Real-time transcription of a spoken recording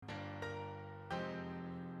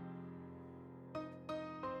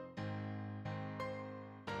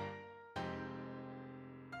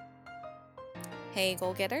Hey,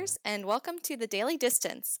 goal getters, and welcome to The Daily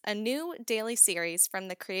Distance, a new daily series from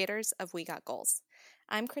the creators of We Got Goals.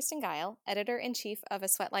 I'm Kristen Guile, editor in chief of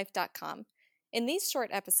asweatlife.com. In these short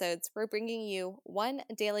episodes, we're bringing you one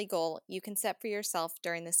daily goal you can set for yourself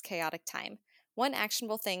during this chaotic time, one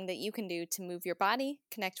actionable thing that you can do to move your body,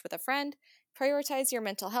 connect with a friend, prioritize your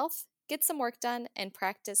mental health, get some work done, and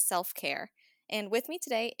practice self care. And with me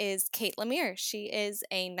today is Kate Lemire. She is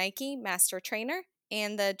a Nike master trainer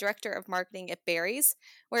and the director of marketing at Barry's,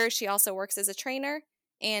 where she also works as a trainer.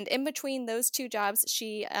 And in between those two jobs,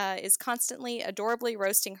 she is constantly adorably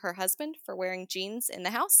roasting her husband for wearing jeans in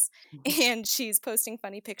the house. And she's posting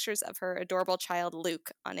funny pictures of her adorable child,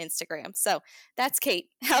 Luke, on Instagram. So that's Kate.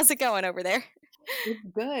 How's it going over there? It's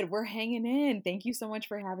good. We're hanging in. Thank you so much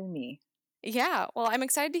for having me. Yeah, well, I'm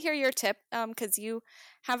excited to hear your tip because you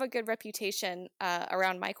have a good reputation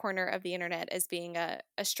around my corner of the internet as being a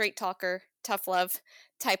straight talker, tough love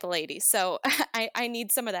type of lady. So I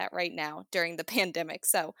need some of that right now during the pandemic.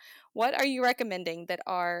 So, what are you recommending that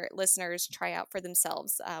our listeners try out for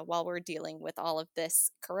themselves while we're dealing with all of this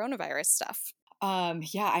coronavirus stuff?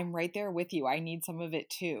 Yeah, I'm right there with you. I need some of it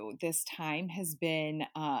too. This time has been,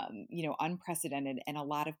 unprecedented, and a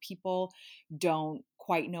lot of people don't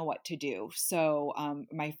quite know what to do. So,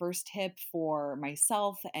 my first tip for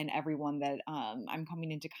myself and everyone that I'm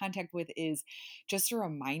coming into contact with is just a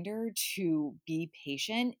reminder to be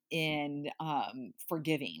patient in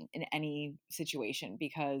forgiving in any situation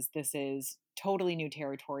because this is totally new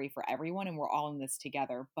territory for everyone, and we're all in this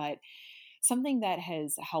together. But something that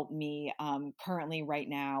has helped me currently right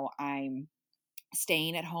now, I'm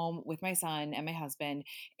staying at home with my son and my husband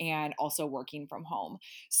and also working from home.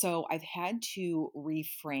 So I've had to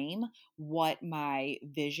reframe what my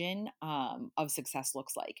vision of success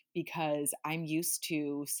looks like because I'm used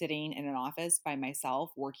to sitting in an office by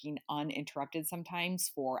myself, working uninterrupted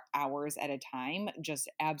sometimes for hours at a time, just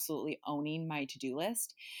absolutely owning my to-do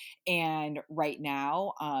list. And right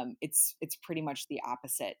now, it's pretty much the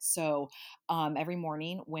opposite. So every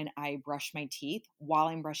morning when I brush my teeth, while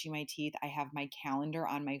I'm brushing my teeth, I have my calendar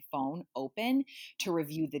on my phone open to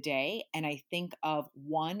review the day. And I think of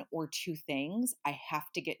one or two things I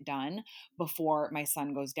have to get done before my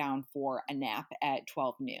son goes down for a nap at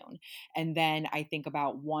 12 noon. And then I think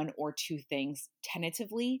about one or two things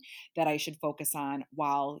tentatively that I should focus on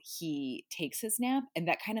while he takes his nap. And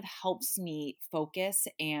that kind of helps me focus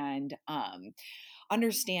and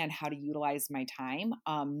understand how to utilize my time,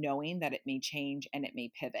 knowing that it may change and it may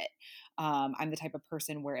pivot. I'm the type of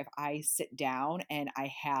person where if I sit down and I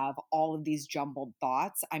have all of these jumbled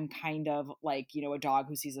thoughts, I'm kind of like, a dog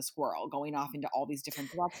who sees a squirrel going off into all these different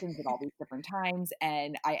directions at all these different times.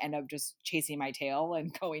 And I end up just chasing my tail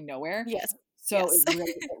and going nowhere. Yes, So yes.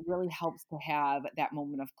 it really helps to have that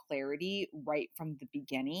moment of clarity right from the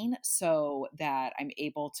beginning so that I'm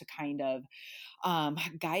able to kind of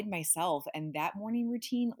guide myself. And that morning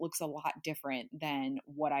routine looks a lot different than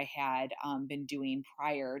what I had been doing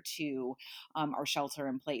prior to our shelter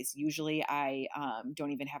in place. Usually, I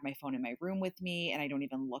don't even have my phone in my room with me and I don't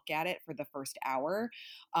even look at it for the first hour.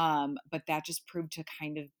 But that just proved to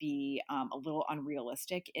kind of be a little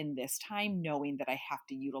unrealistic in this time, knowing that I have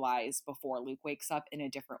to utilize before Luke wakes up in a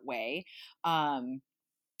different way.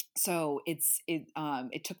 So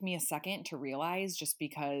it took me a second to realize just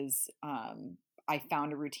because I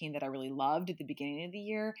found a routine that I really loved at the beginning of the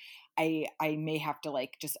year. I may have to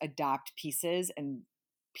like just adopt pieces and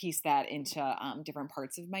piece that into different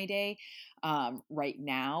parts of my day right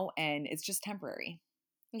now, and it's just temporary.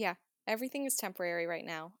 Yeah, everything is temporary right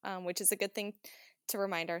now, which is a good thing to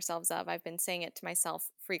remind ourselves of. I've been saying it to myself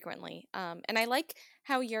frequently. And I like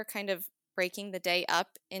how you're kind of breaking the day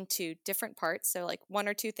up into different parts. So, like one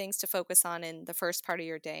or two things to focus on in the first part of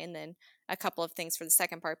your day, and then a couple of things for the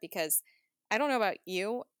second part, because I don't know about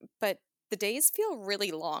you, but the days feel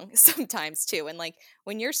really long sometimes too. And like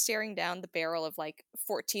when you're staring down the barrel of like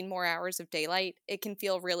 14 more hours of daylight, it can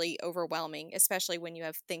feel really overwhelming, especially when you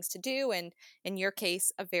have things to do. And in your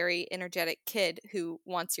case, a very energetic kid who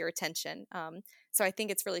wants your attention. So I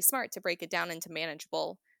think it's really smart to break it down into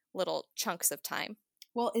manageable little chunks of time.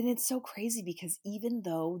 Well, and it's so crazy because even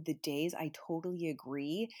though the days, I totally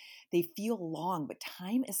agree, they feel long, but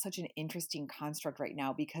time is such an interesting construct right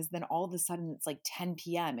now because then all of a sudden it's like 10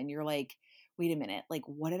 p.m. and you're like, wait a minute, like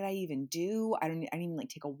what did I even do? I didn't even like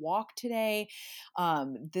take a walk today.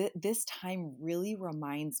 This time really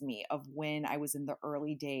reminds me of when I was in the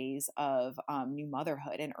early days of new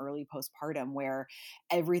motherhood and early postpartum, where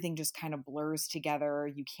everything just kind of blurs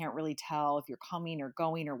together. You can't really tell if you're coming or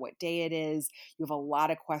going or what day it is. You have a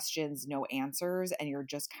lot of questions, no answers, and you're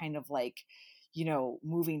just kind of like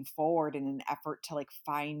moving forward in an effort to like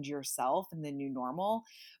find yourself in the new normal.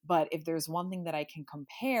 But if there's one thing that I can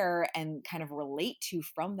compare and kind of relate to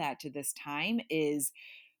from that to this time is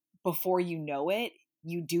before you know it,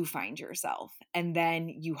 you do find yourself. And then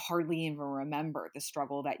you hardly even remember the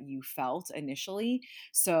struggle that you felt initially.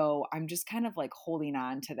 So I'm just kind of like holding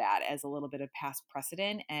on to that as a little bit of past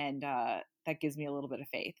precedent. And that gives me a little bit of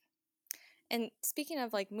faith. And speaking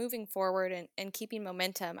of like moving forward and keeping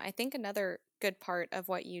momentum, I think another good part of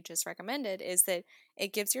what you just recommended is that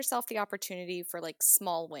it gives yourself the opportunity for like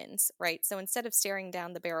small wins, right? So instead of staring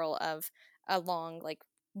down the barrel of a long, like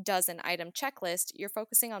dozen item checklist, you're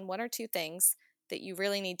focusing on one or two things that you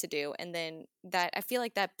really need to do. And then that I feel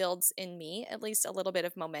like that builds in me at least a little bit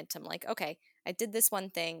of momentum. Like, okay, I did this one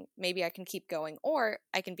thing, maybe I can keep going, or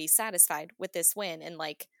I can be satisfied with this win and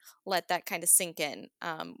like let that kind of sink in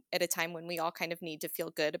at a time when we all kind of need to feel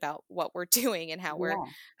good about what we're doing and how we're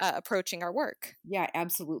Yeah. approaching our work. Yeah,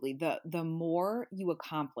 absolutely. The more you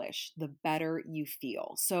accomplish, the better you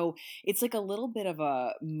feel. So it's like a little bit of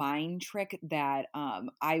a mind trick that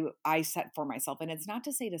I set for myself. And it's not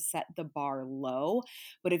to say to set the bar low,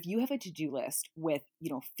 but if you have a to-do list with,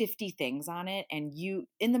 50 things on it and you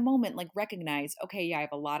in the moment like recognize, okay, yeah, I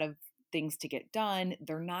have a lot of things to get done.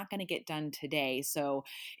 They're not going to get done today. So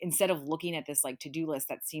instead of looking at this like to-do list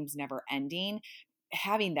that seems never ending,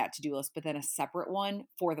 having that to-do list, but then a separate one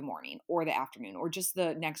for the morning or the afternoon or just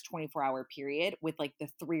the next 24-hour period with like the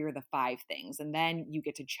 3 or the 5 things. And then you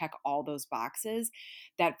get to check all those boxes.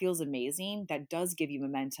 That feels amazing. That does give you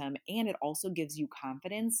momentum and it also gives you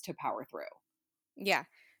confidence to power through. Yeah.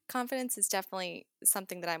 Confidence is definitely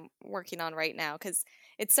something that I'm working on right now because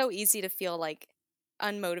it's so easy to feel like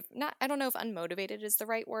unmotivated. Not, I don't know if unmotivated is the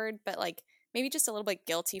right word, but like maybe just a little bit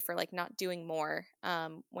guilty for like not doing more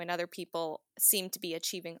when other people seem to be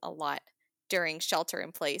achieving a lot during shelter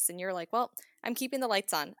in place. And you're like, well, I'm keeping the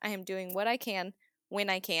lights on. I am doing what I can when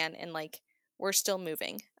I can. And like, we're still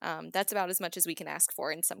moving. That's about as much as we can ask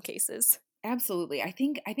for in some cases. Absolutely. I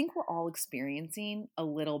think we're all experiencing a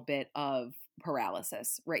little bit of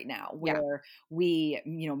paralysis right now Yeah. where we,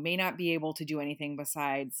 may not be able to do anything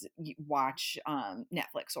besides watch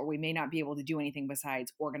Netflix, or we may not be able to do anything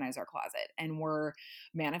besides organize our closet. And we're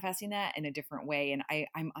manifesting that in a different way. And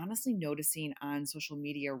I'm honestly noticing on social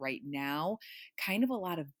media right now kind of a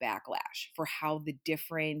lot of backlash for how the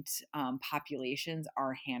different populations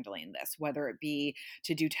are handling this, whether it be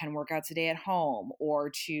to do 10 workouts a day at home or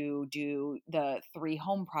to do the 3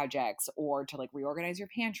 home projects or to like reorganize your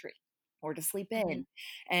pantry or to sleep Hmm. in.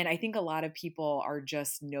 And I think a lot of people are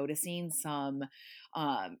just noticing some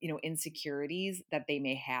insecurities that they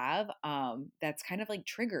may have, that's kind of like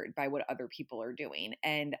triggered by what other people are doing.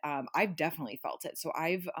 And I've definitely felt it. So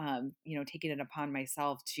I've taken it upon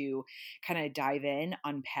myself to kind of dive in,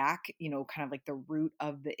 unpack, kind of like the root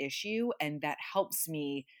of the issue, and that helps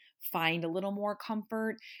me find a little more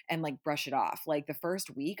comfort and like brush it off. Like the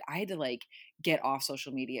first week, I had to like get off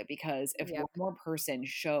social media because if one Yep. more person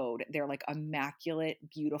showed their like immaculate,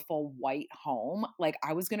 beautiful white home, like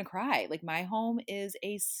I was gonna cry. Like my home is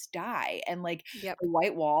a sty, and like Yep. the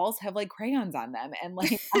white walls have like crayons on them, and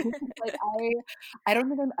like I was just like I don't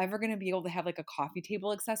think I'm ever gonna be able to have like a coffee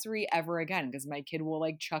table accessory ever again because my kid will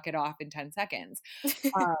like chuck it off in 10 seconds.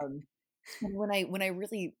 Um, and when I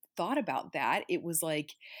really thought about that, it was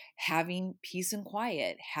like having peace and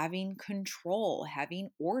quiet, having control,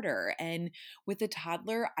 having order. And with a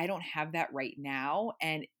toddler, I don't have that right now.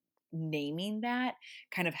 And naming that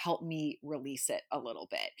kind of helped me release it a little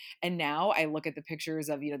bit. And now I look at the pictures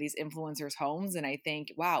of, these influencers' homes and I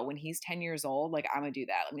think, wow, when he's 10 years old, like I'm gonna do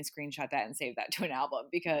that. Let me screenshot that and save that to an album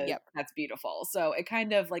because Yep. that's beautiful. So it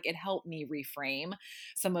kind of like it helped me reframe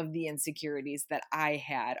some of the insecurities that I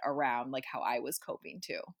had around like how I was coping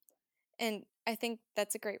too. And I think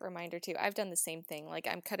that's a great reminder too. I've done the same thing. Like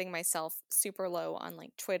I'm cutting myself super low on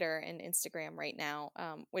like Twitter and Instagram right now,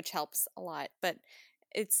 which helps a lot. But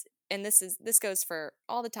and this goes for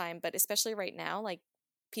all the time, but especially right now, like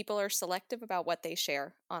people are selective about what they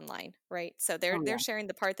share online, right? So Oh they're yeah. sharing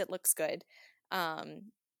the part that looks good.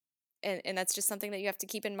 Um, and that's just something that you have to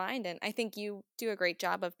keep in mind. And I think you do a great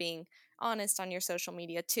job of being honest on your social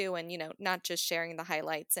media too, and not just sharing the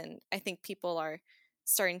highlights. And I think people are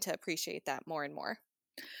starting to appreciate that more and more.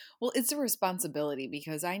 Well, it's a responsibility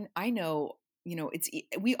because I know,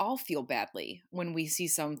 we all feel badly when we see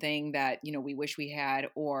something that, we wish we had,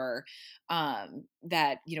 or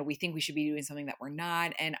that, we think we should be doing something that we're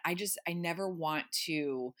not. And I never want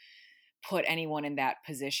to put anyone in that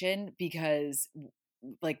position because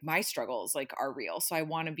like my struggles like are real. So I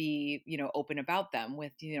want to be, open about them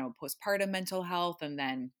with, postpartum mental health, and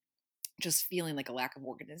then just feeling like a lack of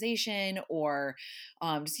organization or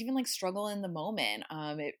just even like struggle in the moment.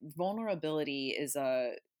 Vulnerability is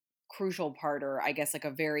a crucial part, or I guess like a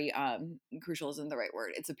very crucial isn't the right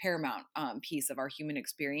word, it's a paramount piece of our human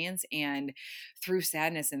experience. And through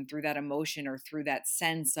sadness and through that emotion or through that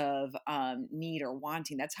sense of need or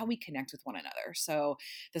wanting, that's how we connect with one another. So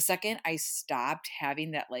the second I stopped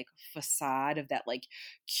having that like facade of that like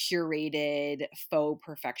curated faux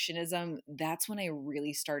perfectionism, that's when I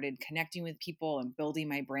really started connecting with people and building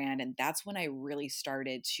my brand. And that's when I really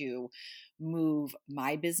started to move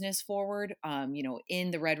my business forward,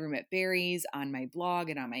 in the Red Room at Barry's, on my blog,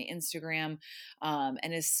 and on my Instagram.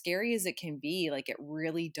 And as scary as it can be, like it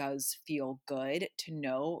really does feel good to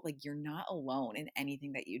know like you're not alone in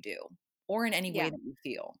anything that you do or in any way Yeah. that you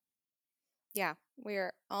feel. Yeah,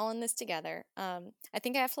 we're all in this together. I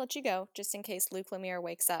think I have to let you go just in case Luke Lemire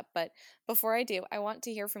wakes up. But before I do, I want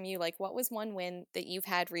to hear from you. Like, what was one win that you've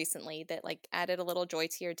had recently that like added a little joy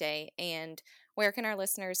to your day? And where can our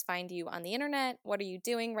listeners find you on the internet? What are you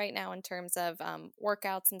doing right now in terms of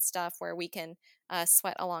workouts and stuff where we can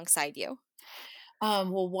sweat alongside you?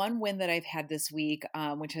 Well, one win that I've had this week,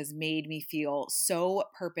 which has made me feel so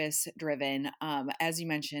purpose driven. As you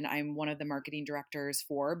mentioned, I'm one of the marketing directors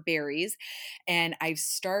for Barry's, and I've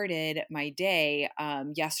started my day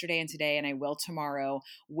yesterday and today, and I will tomorrow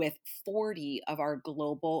with 40 of our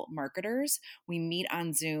global marketers. We meet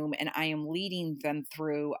on Zoom, and I am leading them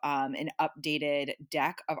through an updated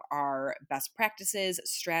deck of our best practices,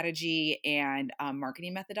 strategy, and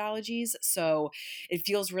marketing methodologies. So it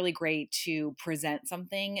feels really great to present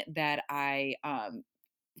something that I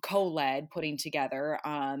co-led putting together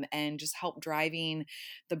and just help driving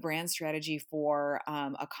the brand strategy for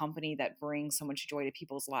a company that brings so much joy to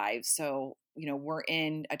people's lives. So we're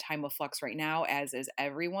in a time of flux right now, as is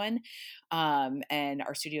everyone, and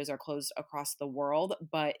our studios are closed across the world,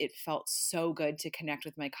 but it felt so good to connect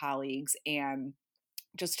with my colleagues and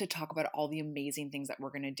just to talk about all the amazing things that we're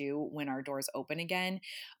going to do when our doors open again.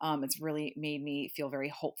 It's really made me feel very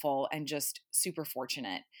hopeful and just super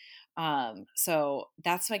fortunate. So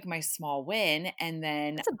that's like my small win. And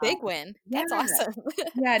then, That's a big win. yeah, That's awesome.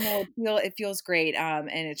 yeah, no, it feels great, and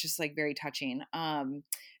it's just, like, very touching.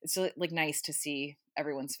 It's, like, nice to see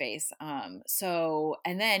everyone's face. So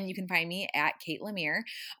and then you can find me at Kate Lemire,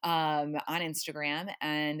 on Instagram,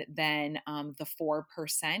 and then, the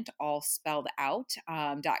 4% all spelled out,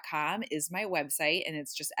 .com is my website, and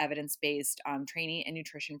it's just evidence-based, training and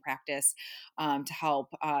nutrition practice, to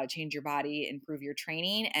help, change your body, improve your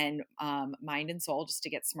training, and, mind and soul just to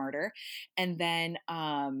get smarter. And then,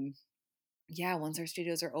 yeah, once our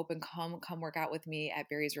studios are open, come work out with me at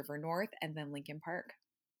Barry's River North and then Lincoln Park.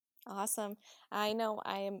 Awesome. I know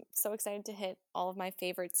I am so excited to hit all of my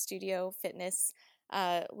favorite studio fitness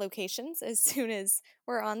locations as soon as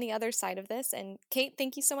we're on the other side of this. And Kate,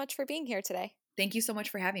 thank you so much for being here today. Thank you so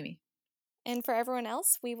much for having me. And for everyone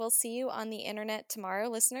else, we will see you on the internet tomorrow,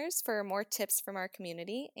 listeners, for more tips from our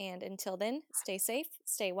community. And until then, stay safe,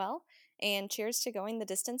 stay well, and cheers to going the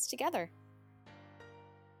distance together.